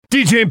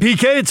DJ and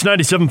PK, it's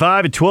 97.5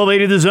 at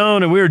 1280 The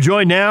Zone, and we are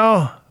joined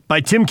now by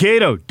Tim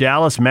Cato,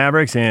 Dallas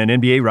Mavericks and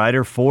NBA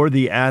writer for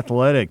The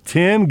Athletic.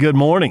 Tim, good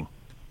morning.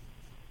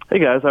 Hey,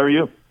 guys. How are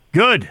you?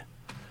 Good.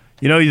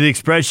 You know, the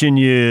expression,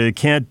 you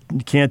can't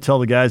tell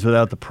the guys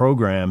without the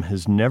program,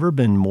 has never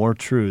been more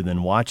true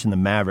than watching the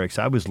Mavericks.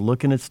 I was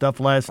looking at stuff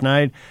last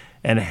night,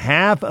 and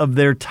half of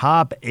their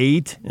top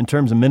 8 in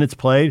terms of minutes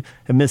played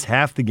have missed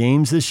half the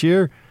games this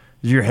year.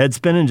 Is your head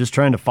spinning just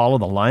trying to follow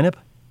the lineup?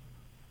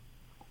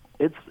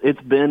 It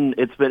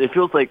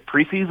feels like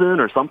preseason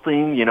or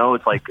something, you know.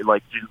 It's like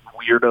just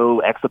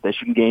weirdo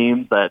exhibition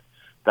games that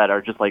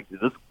are just like,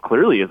 this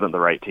clearly isn't the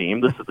right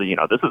team. This is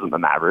this isn't the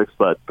Mavericks,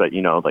 but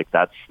like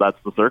that's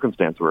the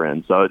circumstance we're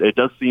in. So it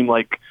does seem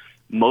like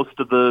most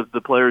of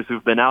the players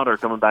who've been out are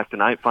coming back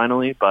tonight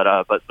finally,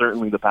 but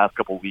certainly the past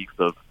couple weeks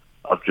of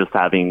just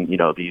having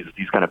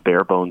these kind of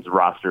bare bones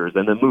rosters,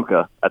 and then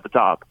Luka at the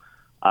top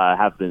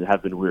have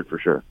been weird for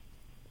sure.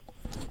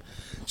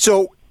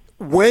 So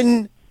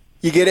when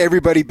you get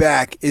everybody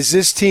back, is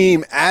this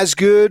team as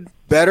good,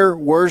 better,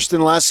 worse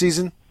than last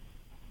season?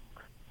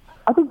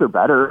 I think they're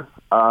better.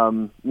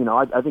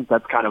 I think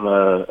that's kind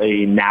of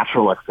a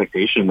natural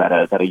expectation that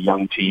a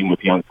young team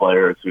with young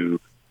players who,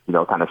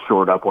 kind of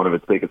shored up one of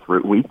its biggest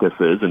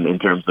weaknesses in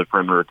terms of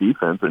perimeter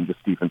defense and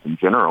just defense in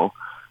general.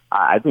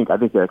 I think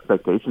the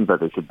expectations that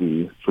they should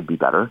be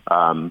better.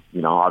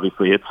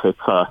 Obviously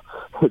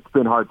it's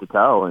been hard to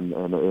tell,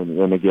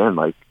 and again,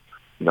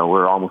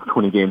 we're almost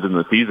 20 games into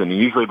the season, and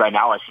usually by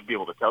now I should be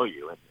able to tell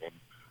you, and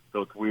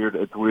so it's weird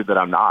that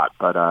I'm not,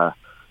 but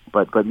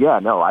yeah,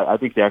 no, I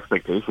think the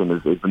expectation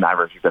is the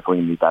Mavericks are definitely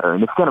going to be better.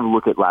 And if you kind of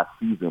look at last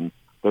season,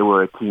 they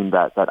were a team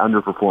that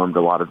underperformed a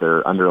lot of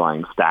their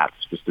underlying stats,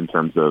 just in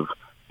terms of,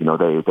 they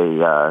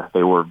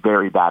were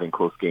very bad in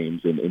close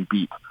games and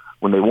beat.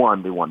 When they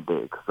won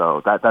big.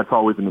 So that's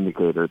always an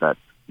indicator that,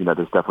 there's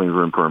definitely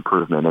room for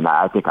improvement. And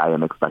I think I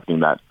am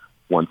expecting that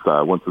once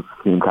this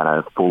team kind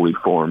of fully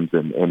forms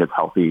and is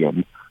healthy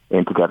and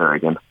together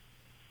again.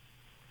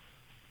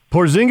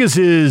 Porzingis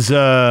is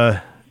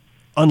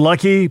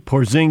unlucky.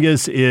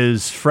 Porzingis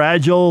is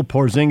fragile.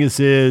 Porzingis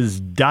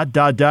is ...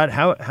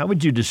 How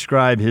would you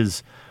describe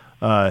his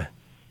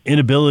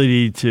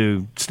inability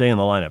to stay in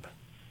the lineup?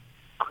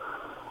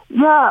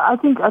 Yeah, I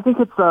think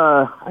it's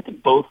I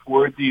think both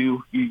words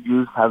you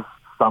use have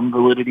some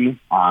validity.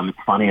 It's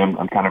funny.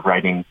 I'm kind of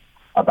writing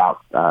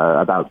about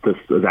this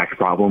exact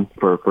problem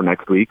for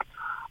next week.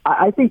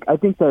 I think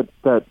that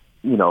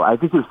I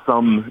think there's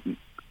some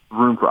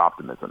room for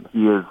optimism.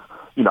 He is.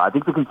 I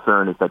think the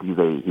concern is that he's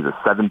a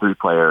 7-3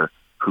 player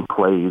who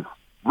plays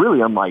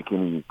really unlike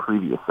any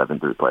previous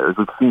 7-3 players.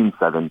 We've seen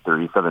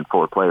 7-3,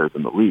 7-4 players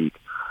in the league,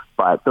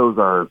 but those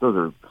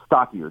are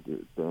stockier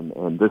dudes,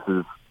 and this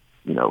is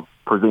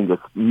Porzingis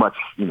much.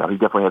 He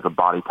definitely has a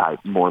body type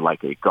more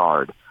like a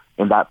guard,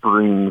 and that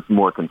brings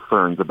more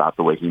concerns about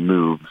the way he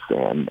moves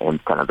and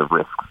kind of the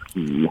risks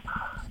he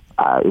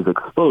is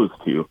exposed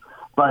to.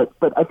 But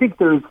I think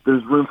there's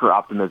room for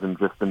optimism,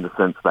 just in the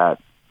sense that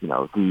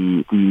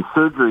the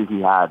surgery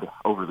he had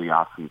over the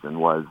off season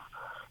was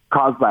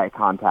caused by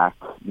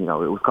contact. It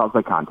was caused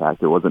by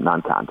contact. It wasn't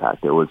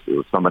non-contact. It was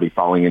somebody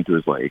falling into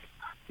his leg.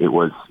 It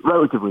was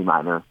relatively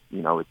minor.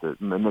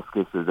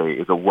 Meniscus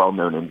is a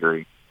well-known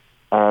injury.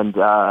 And,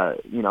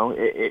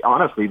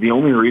 honestly, the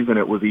only reason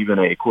it was even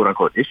a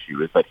quote-unquote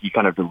issue is that he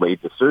kind of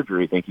delayed the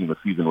surgery thinking the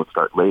season would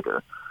start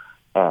later.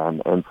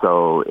 And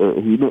so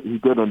he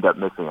did end up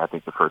missing, I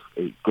think, the first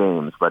 8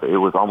 games, but it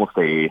was almost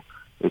a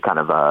kind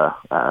of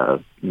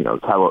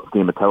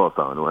game of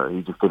telephone, where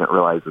he just didn't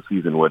realize the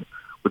season would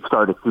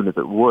start as soon as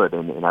it would,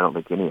 and I don't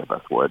think any of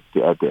us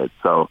did.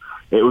 So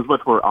it was much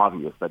more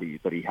obvious that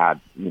he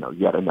had,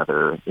 yet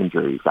another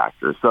injury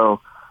factor. So,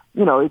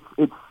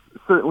 it's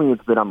certainly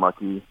been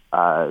unlucky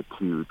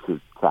to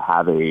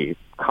have a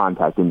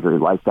contact injury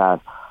like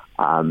that.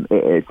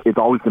 It's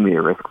always going to be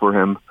a risk for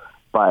him,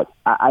 but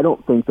I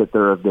don't think that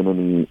there have been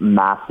any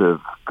massive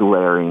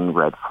glaring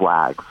red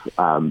flags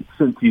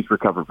since he's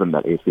recovered from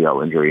that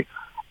ACL injury.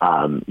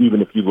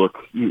 Even if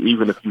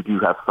you do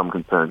have some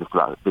concern just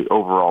about the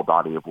overall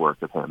body of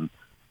work of him,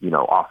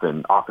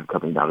 often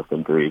coming down with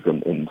injuries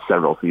in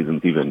several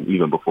seasons,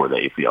 even before the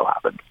ACL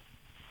happened.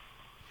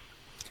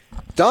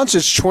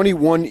 Doncic's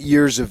 21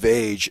 years of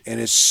age and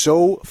is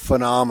so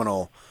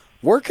phenomenal.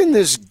 Where can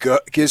this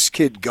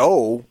kid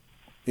go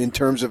in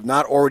terms of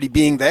not already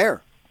being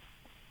there?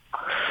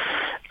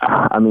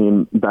 I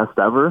mean, best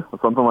ever, or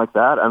something like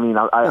that. I mean,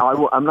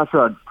 I'm not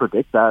sure I'd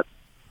predict that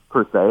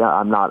per se.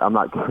 I'm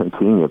not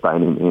guaranteeing it by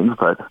any means,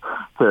 but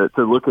to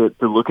look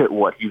at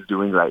what he's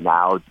doing right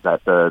now,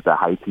 that the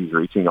heights he's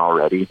reaching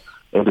already,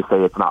 and to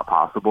say it's not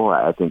possible,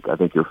 I think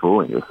you're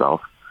fooling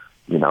yourself.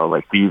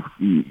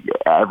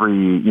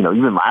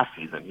 Even last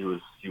season,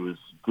 he was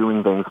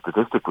doing things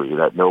statistically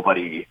that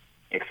nobody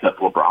except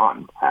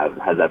LeBron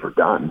has ever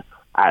done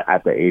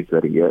at the age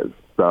that he is.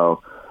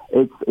 So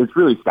it's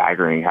really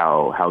staggering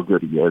how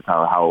good he is,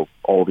 how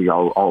old he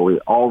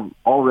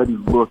already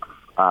looks,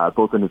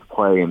 both in his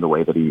play and the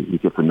way that he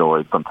gets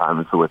annoyed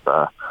sometimes with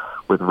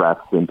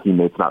refs and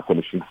teammates not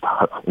finishing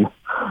stuff,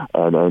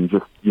 and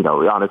just,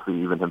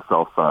 honestly, even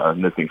himself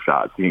missing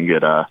shots, he can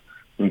get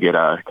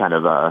kind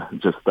of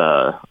just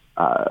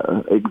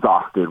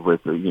exhausted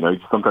with,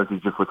 sometimes he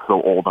just looks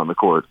so old on the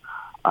court,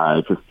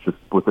 just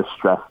with the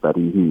stress that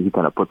he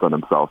kind of puts on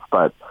himself.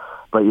 But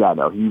yeah,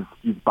 no, he's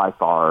by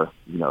far,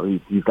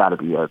 he's got to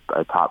be a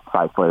top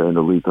 5 player in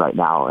the league right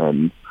now,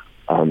 and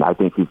I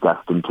think he's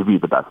destined to be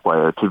the best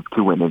player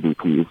to win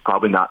MVPs.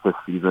 Probably not this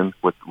season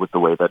with the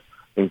way that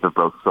things have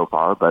broken so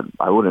far, but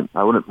I wouldn't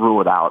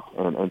rule it out,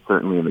 and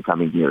certainly in the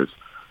coming years,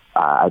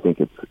 I think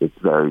it's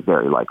very,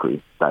 very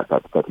likely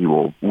that he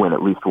will win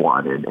at least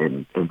one,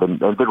 and then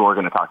we're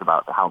going to talk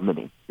about how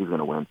many he's going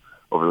to win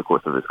over the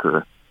course of his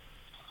career.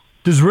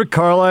 Does Rick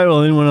Carlisle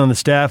or anyone on the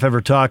staff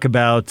ever talk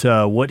about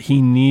what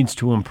he needs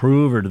to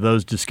improve, or do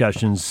those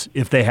discussions,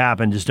 if they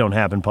happen, just don't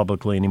happen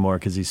publicly anymore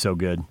because he's so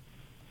good?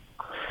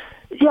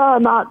 Yeah,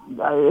 not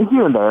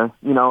here and there.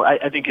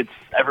 I think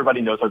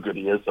everybody knows how good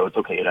he is, so it's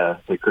okay to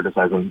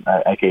criticize him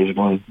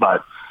occasionally.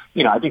 But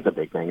I think the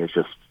big thing is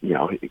just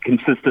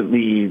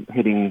consistently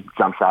hitting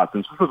jump shots,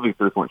 and specifically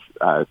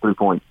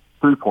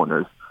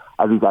three-pointers,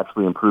 as he's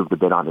actually improved a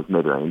bit on his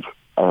mid-range.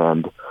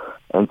 And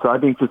so I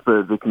think just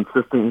the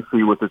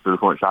consistency with his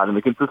three-point shot and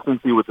the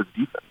consistency with his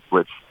defense,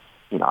 which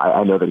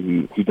I know that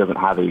he doesn't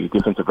have a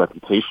defensive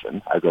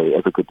reputation as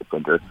a good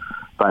defender,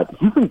 but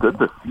he's been good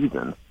this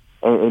season.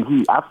 And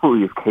he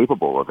absolutely is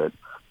capable of it,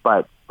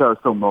 but there are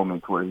still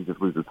moments where he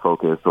just loses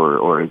focus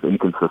or is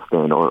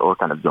inconsistent or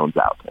kind of zones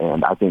out.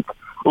 And I think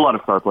a lot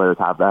of star players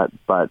have that,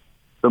 but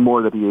the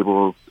more that he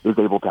is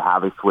able to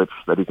have a switch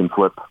that he can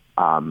flip,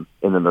 and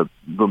then the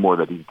more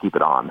that he can keep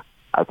it on,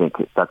 I think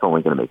that's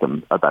only going to make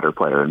him a better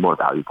player and more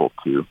valuable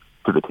to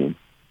the team.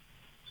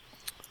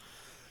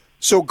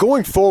 So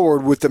going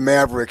forward with the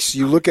Mavericks,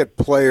 you look at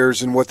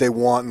players and what they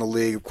want in the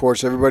league. Of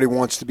course, everybody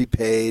wants to be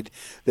paid.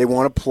 They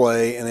want to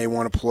play, and they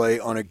want to play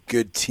on a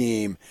good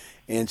team.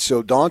 And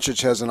so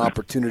Doncic has an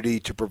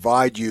opportunity to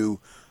provide you.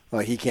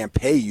 He can't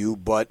pay you,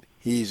 but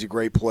he's a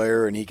great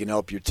player, and he can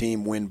help your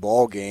team win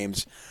ball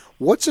games.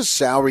 What's a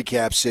salary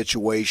cap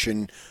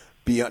situation,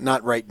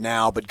 not right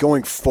now, but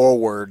going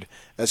forward,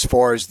 as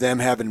far as them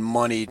having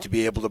money to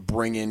be able to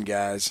bring in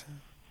guys?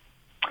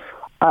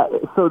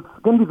 So it's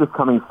going to be this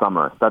coming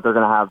summer that they're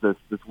going to have this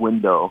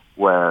window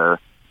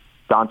where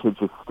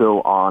Doncic is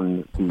still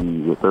on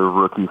the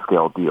rookie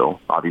scale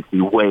deal,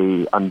 obviously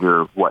way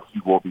under what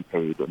he will be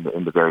paid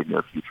in the very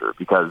near future.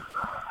 Because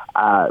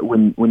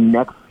when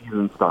next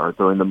season starts,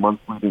 or in the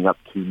months leading up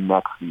to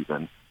next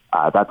season,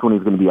 that's when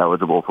he's going to be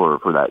eligible for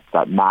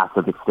that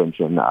massive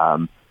extension.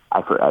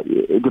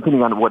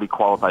 Depending on what he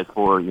qualifies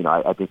for,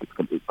 I think it's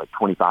going to be like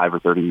 25 or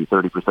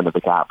 30% of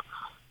the cap.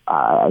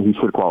 He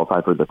should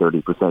qualify for the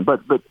 30%. But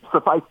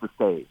suffice to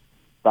say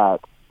that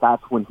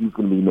that's when he's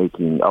going to be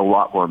making a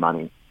lot more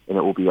money, and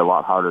it will be a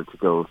lot harder to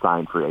go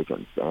sign free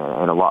agents.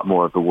 And a lot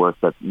more of the work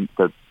that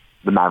the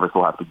Mavericks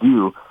will have to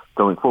do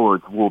going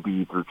forward will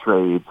be through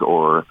trades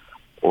or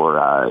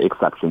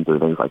exceptions or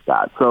things like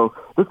that. So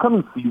this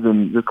coming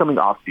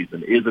off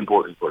season is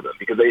important for them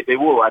because they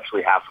will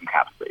actually have some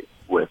cap space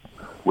with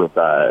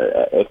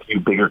a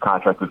few bigger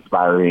contracts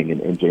expiring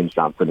in James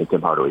Johnson and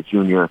Tim Hardaway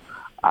Jr.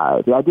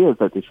 The idea is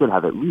that they should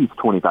have at least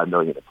 $25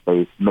 million in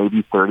space,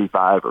 maybe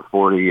 35 or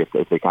 40 if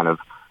they kind of,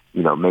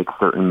 make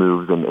certain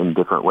moves in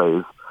different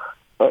ways.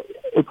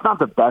 It's not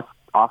the best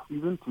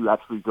offseason to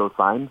actually go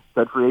sign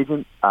said free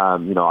agent.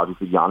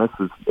 Obviously Giannis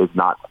is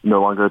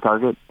no longer a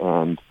target,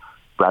 and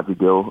Bradley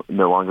Beal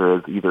no longer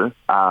is either.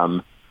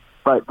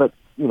 But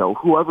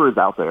whoever is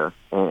out there,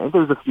 and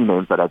there's a few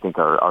names that I think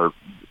are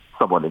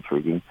somewhat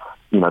intriguing.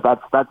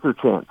 That's their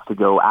chance to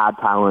go add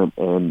talent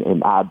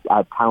and add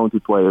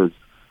talented players.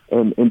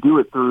 And do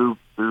it through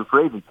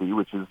free agency,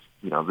 which is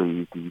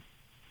the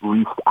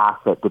least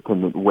asset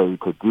dependent way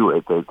to do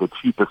it, the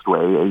cheapest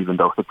way, even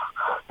though it's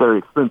very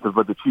expensive,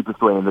 but the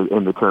cheapest way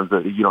in the terms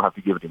that you don't have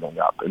to give anything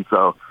up. And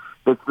so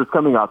this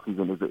coming off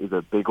season is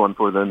a big one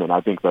for them, and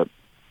I think that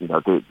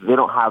they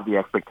don't have the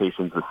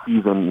expectations this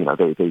season.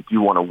 They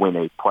do want to win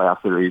a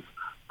playoff series,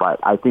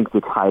 but I think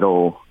the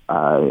title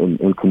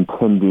and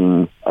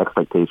contending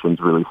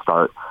expectations really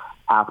start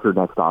after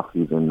next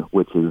offseason,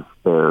 which is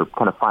their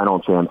kind of final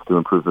chance to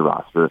improve the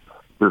roster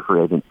through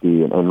free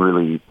agency and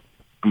really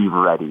be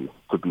ready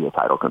to be a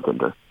title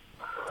contender.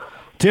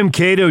 Tim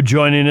Cato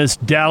joining us,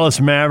 Dallas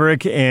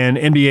Maverick and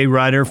NBA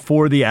writer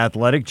for The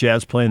Athletic.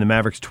 Jazz playing the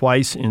Mavericks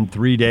twice in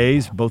 3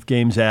 days, both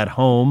games at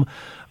home.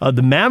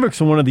 The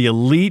Mavericks are one of the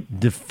elite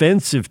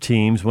defensive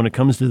teams when it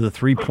comes to the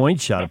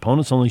three-point shot.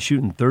 Opponents only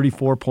shooting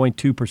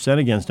 34.2%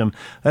 against them.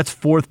 That's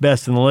fourth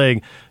best in the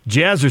league.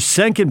 Jazz are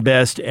second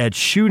best at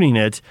shooting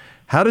it.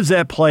 How does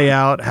that play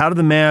out? How do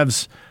the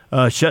Mavs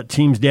shut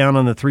teams down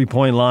on the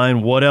three-point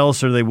line? What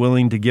else are they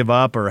willing to give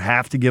up or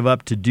have to give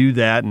up to do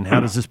that, and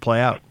how does this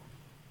play out?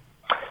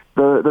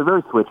 They're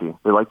very switchy.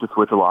 They like to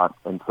switch a lot,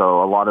 and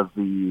so a lot of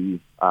the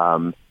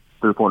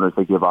three-pointers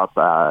they give up,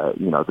 what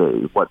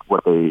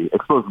they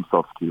expose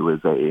themselves to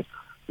is a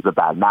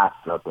bad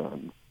matchup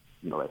and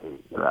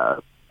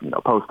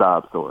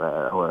post-ups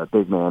or a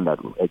big man that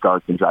a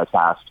guard can drive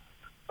past.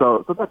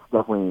 So that's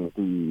definitely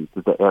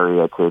the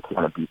area to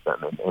kind of beat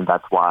them, and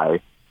that's why,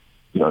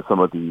 some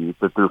of the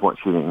 3-point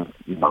shooting,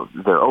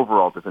 their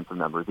overall defensive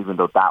numbers, even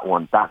though that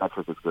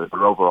metric is good,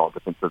 their overall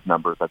defensive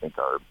numbers, I think,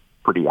 are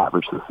pretty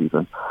average this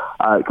season.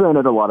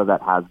 Granted, a lot of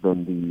that has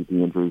been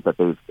the injuries that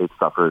they've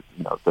suffered.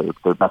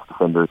 Their best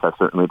defenders have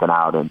certainly been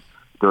out, and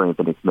Dorian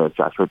Finney-Smith,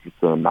 Josh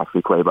Richardson,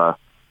 Maxi Kleber,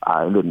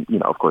 and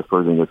then, of course,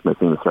 Porzingis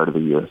missing the start of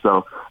the year.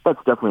 So that's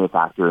definitely a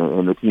factor,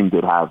 and the team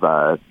did have,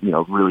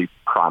 really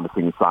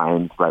promising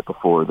signs right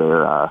before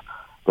their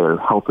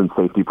health and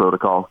safety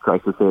protocol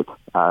crisis hit,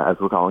 as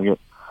we're calling it.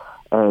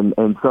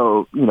 And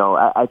so,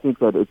 I think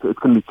that it's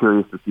going to be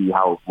curious to see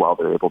how well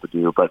they're able to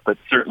do, but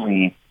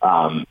certainly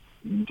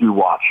do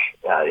watch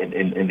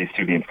in these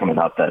two games coming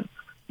up that,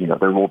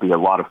 there will be a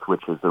lot of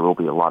switches, there will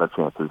be a lot of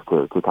chances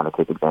to kind of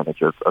take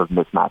advantage of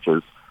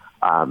mismatches,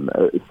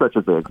 such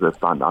as they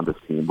exist on this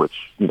team,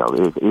 which,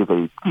 is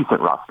a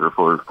decent roster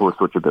for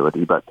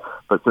switchability, but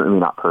certainly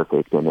not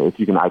perfect. And if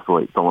you can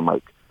isolate someone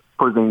like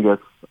Porzingis,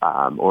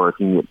 or if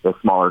you get a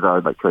smaller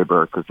guard like Trey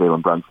Burke or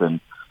Jalen Brunson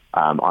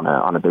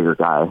on a bigger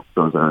guy,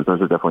 those are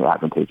definitely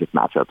advantageous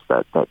matchups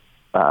that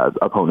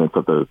opponents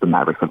of the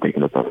Mavericks have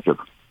taken advantage of.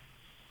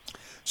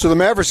 So the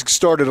Mavericks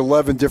started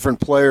 11 different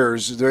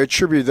players. Do they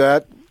attribute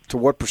that to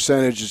what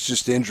percentage is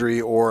just injury,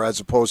 or as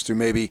opposed to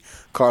maybe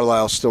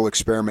Carlisle still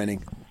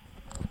experimenting?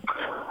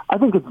 I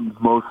think it's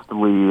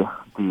mostly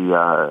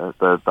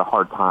the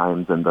hard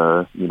times and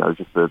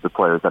just the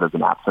players that have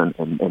been absent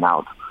and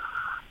out.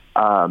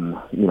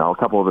 A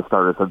couple of the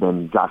starters have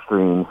been Josh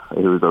Green,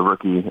 who's a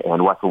rookie,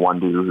 and Wes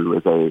Iwundu, who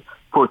is a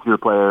fourth-year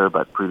player,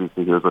 but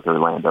previously he was with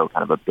Orlando,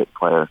 kind of a bit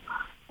player.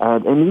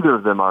 And neither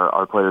of them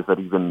are players that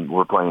even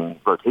were playing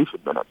rotation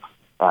minutes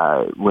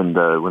when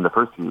the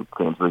first few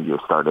games of the year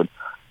started.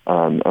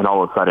 And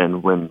all of a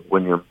sudden, when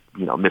you're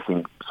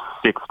missing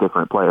 6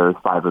 different players,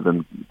 5 of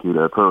them due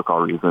to protocol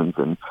reasons,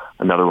 and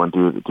another one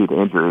due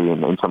to injury,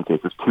 and in some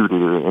cases 2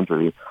 due to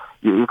injury,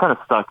 you're kind of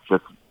stuck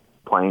just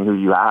playing who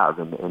you have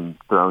and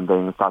throwing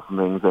things, tossing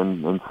things,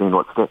 and seeing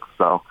what sticks.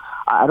 So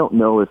I don't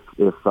know if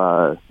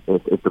the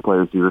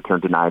players do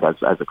return tonight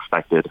as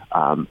expected.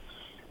 I'm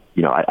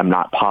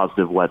not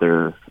positive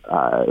whether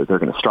they're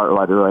going to start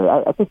right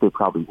away. I think they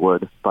probably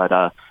would, but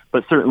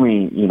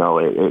certainly,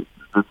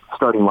 the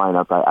starting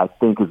lineup I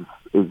think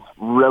is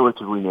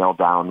relatively nailed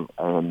down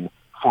in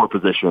 4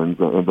 positions,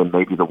 and then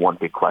maybe the one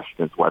big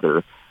question is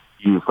whether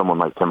you use someone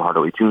like Tim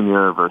Hardaway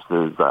Jr.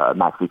 versus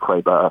Maxi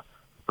Kleber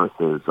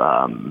versus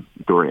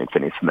Dorian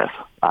Finney-Smith,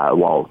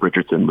 while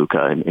Richardson,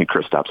 Luka, and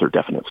Kristaps are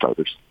definite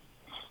starters.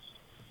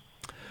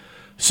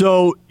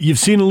 So you've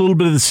seen a little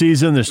bit of the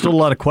season. There's still a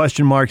lot of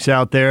question marks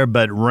out there,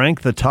 but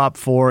rank the top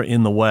 4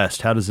 in the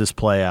West. How does this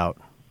play out?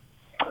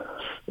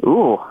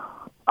 Ooh,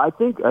 I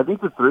think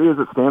the 3 as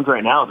it stands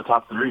right now, the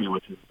top 3,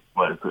 which is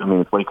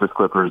it's Lakers,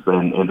 Clippers,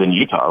 and then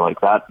Utah. Like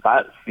that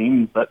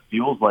feels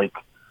like,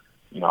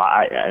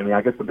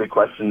 I guess the big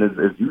question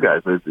is you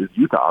guys, is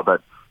Utah,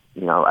 but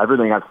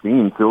everything I've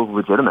seen feels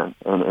legitimate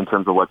in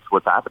terms of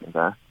what's happening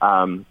there.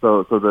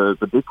 So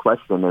the big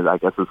question is, I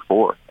guess, is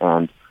 4.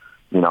 And,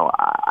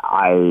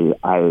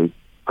 I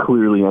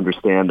clearly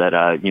understand that,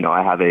 I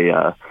have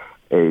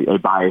a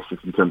bias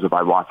just in terms of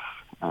I watch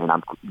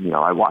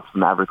the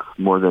Mavericks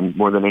more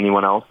than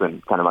anyone else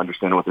and kind of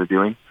understand what they're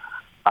doing.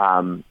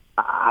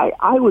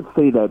 I would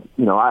say that,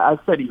 I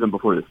said even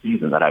before the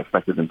season that I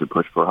expected them to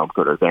push for home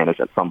court advantage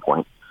at some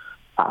point.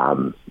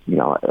 And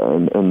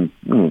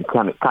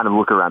kind of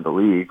look around the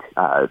league.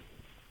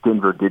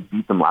 Denver did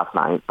beat them last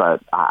night,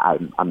 but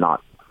I'm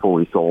not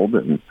fully sold,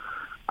 and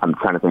I'm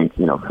trying to think.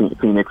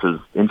 Phoenix is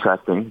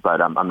interesting,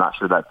 but I'm not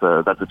sure that's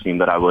a team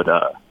that I would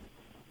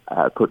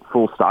put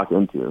full stock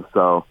into.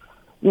 So,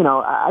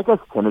 I guess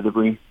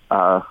tentatively,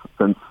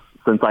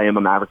 since I am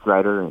a Mavericks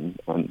writer,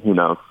 and who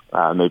knows,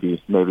 maybe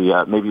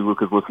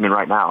Luke is listening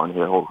right now, and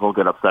he'll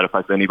get upset if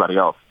I say anybody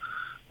else.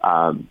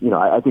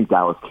 I think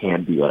Dallas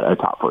can be a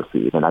top 4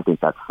 seed, and I think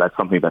that's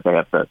something that they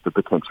have the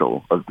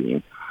potential of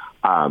being.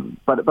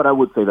 But I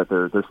would say that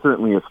they're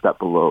certainly a step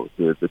below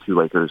the 2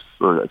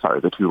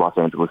 the 2 Los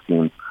Angeles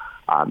teams,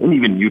 and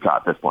even Utah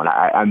at this point.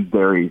 I'm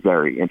very,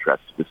 very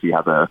interested to see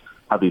how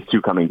these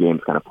 2 coming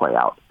games kind of play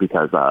out,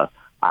 because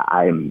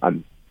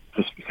I'm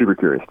just super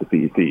curious to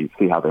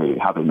see how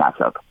they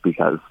match up,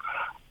 because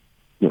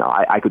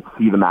I could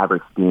see the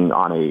Mavericks being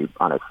on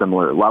a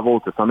similar level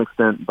to some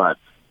extent, but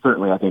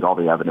certainly I think all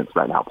the evidence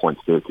right now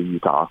points to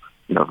Utah,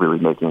 really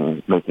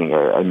making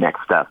a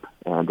next step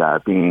and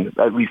being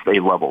at least a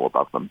level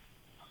above them.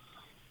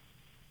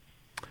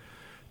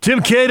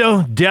 Tim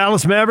Cato,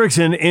 Dallas Mavericks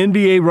and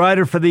NBA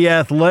writer for The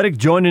Athletic,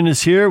 joining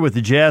us here with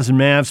the Jazz and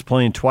Mavs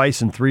playing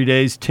twice in 3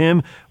 days.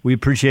 Tim, we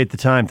appreciate the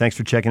time. Thanks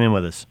for checking in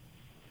with us.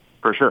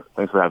 For sure.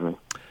 Thanks for having me.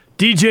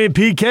 DJ and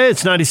PK,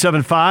 it's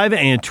 97.5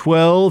 and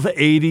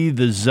 1280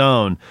 The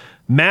Zone.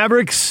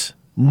 Mavericks,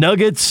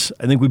 Nuggets,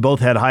 I think we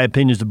both had high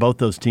opinions of both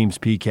those teams,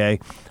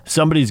 PK.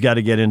 Somebody's got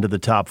to get into the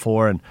top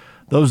 4, and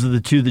those are the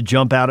 2 that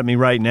jump out at me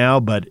right now,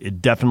 but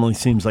it definitely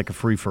seems like a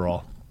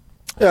free-for-all.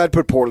 Yeah, I'd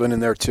put Portland in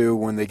there too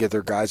when they get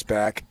their guys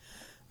back.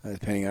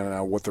 depending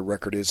on what the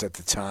record is at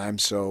the time.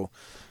 So,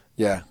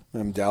 yeah,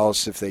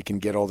 Dallas, if they can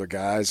get all their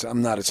guys,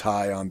 I'm not as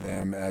high on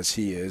them as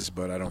he is,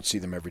 but I don't see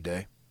them every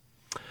day.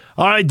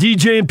 All right,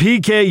 DJ and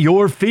PK,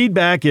 your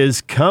feedback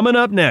is coming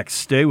up next.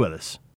 Stay with us.